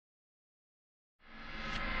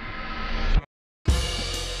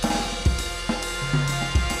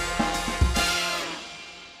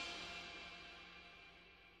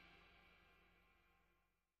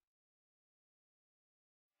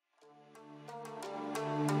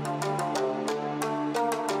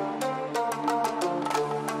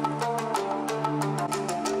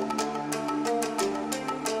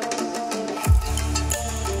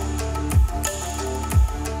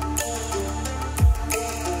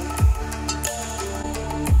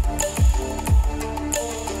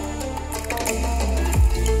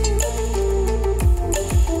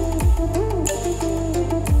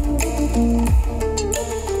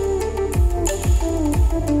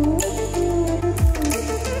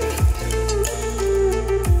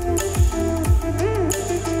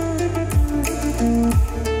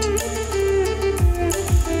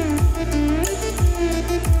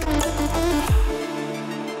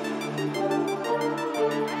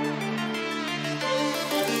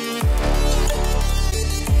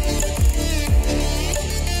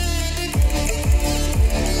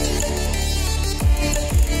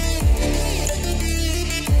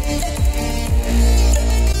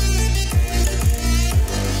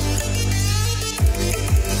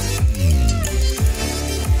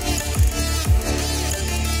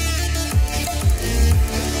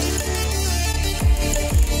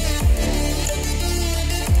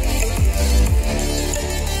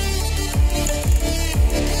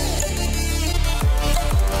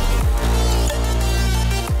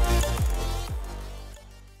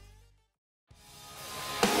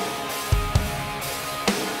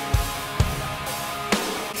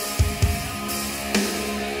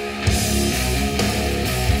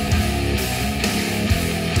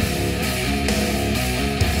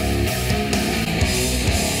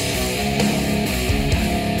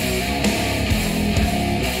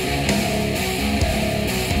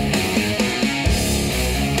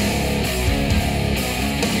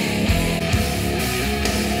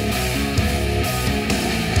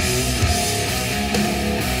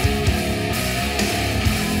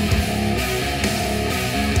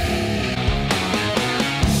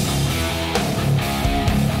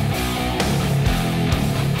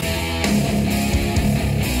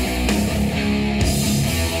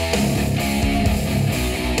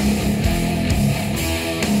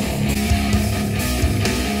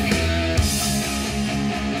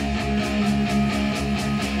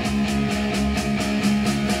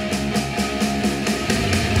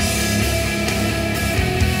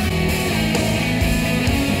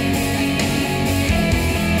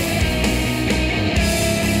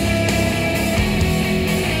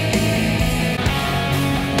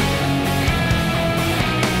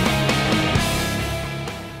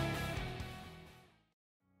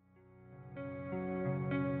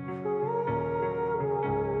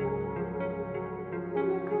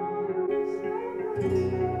You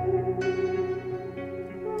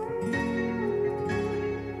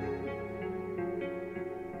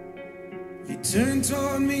turn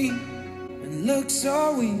toward me and look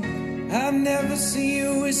so weak. I've never seen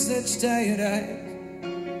you with such tired eyes.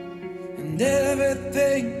 And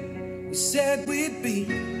everything we said we'd be,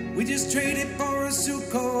 we just traded for a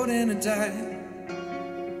suit coat and a tie.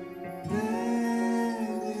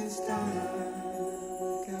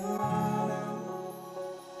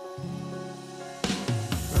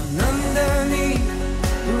 Underneath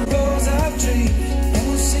the rows of trees, and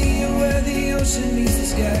we'll see you where the ocean meets the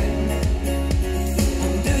sky.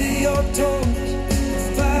 Under your toes, the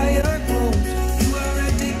fire grows. You are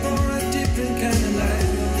ready for a different kind of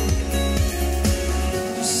life.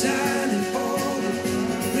 You're silent for the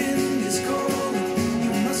wind is cold.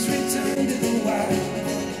 You must return to the wild.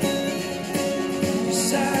 You're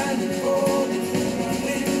silent for the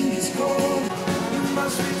wind is cold. You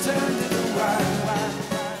must return to the wild.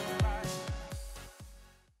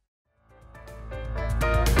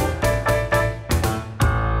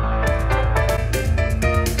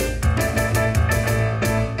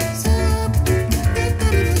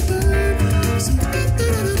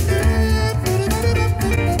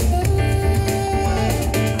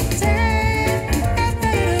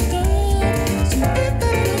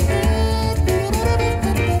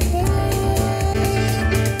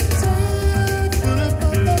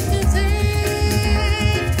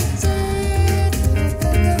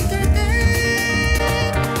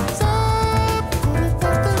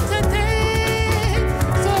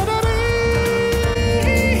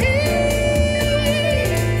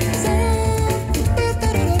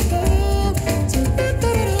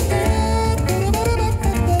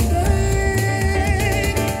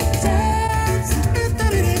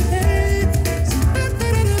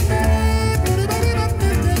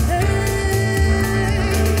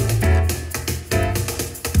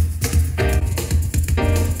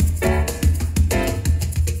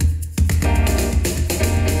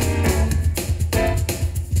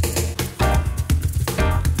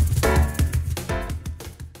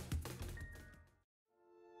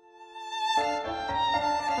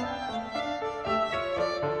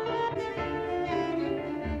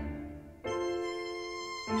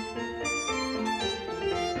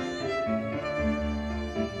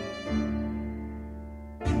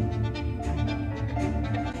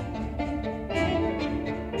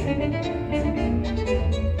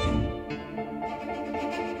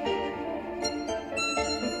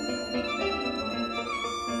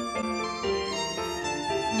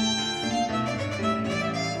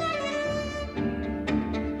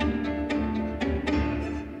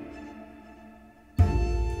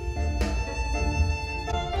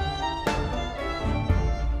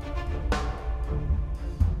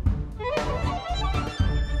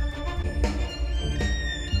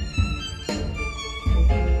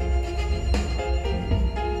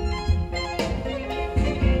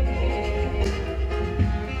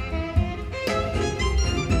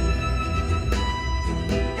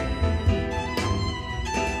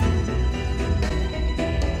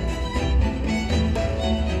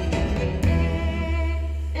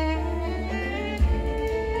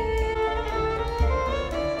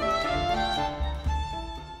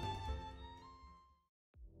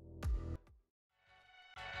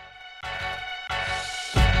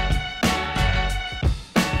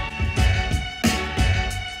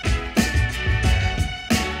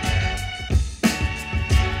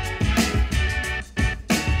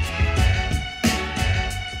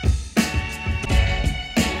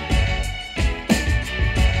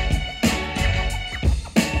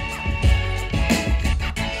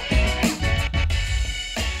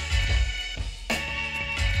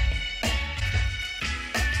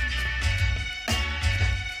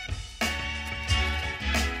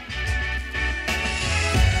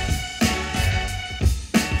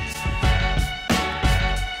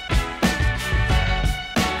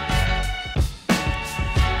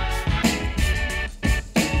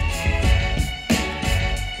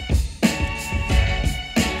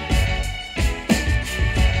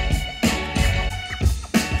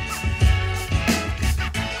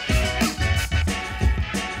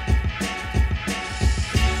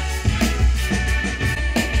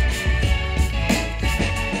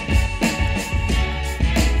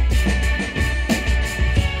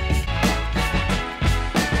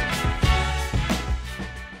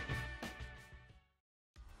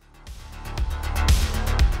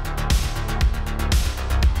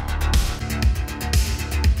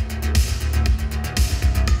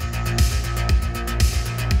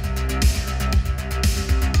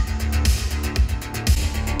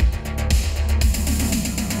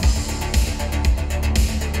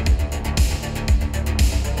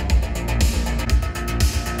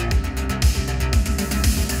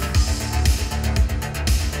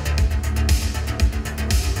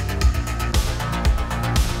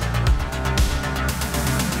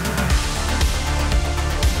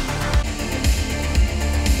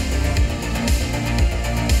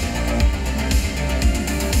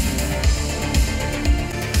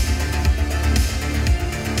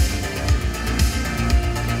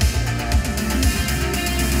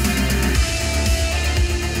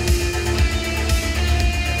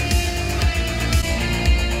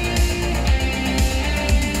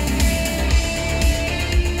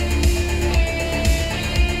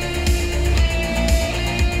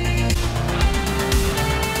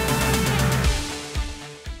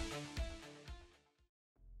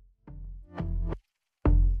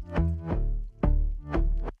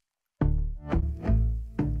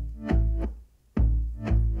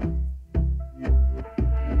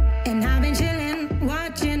 And I've been chillin',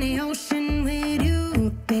 watching the ocean with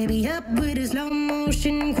you. Baby, up with a slow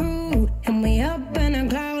motion crew. And we up in our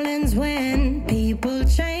growlings when people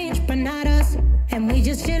change, but not us. And we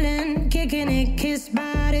just chillin', kicking it, kissed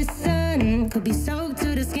by the sun. Could be soaked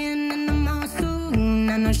to the skin in the mall soon.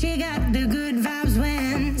 I know she got the good vibes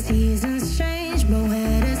when seasons change, but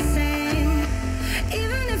we're the same.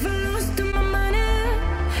 Even if I lost all my money,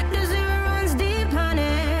 the zero runs deep, honey.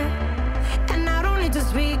 And I don't need to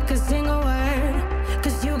speak a single word,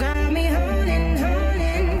 'cause you got me holding,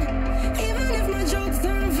 holding. Even if my jokes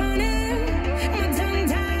aren't funny, my tongue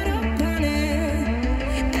tied up on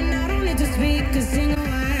it. And I don't need to speak a single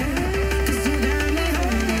word.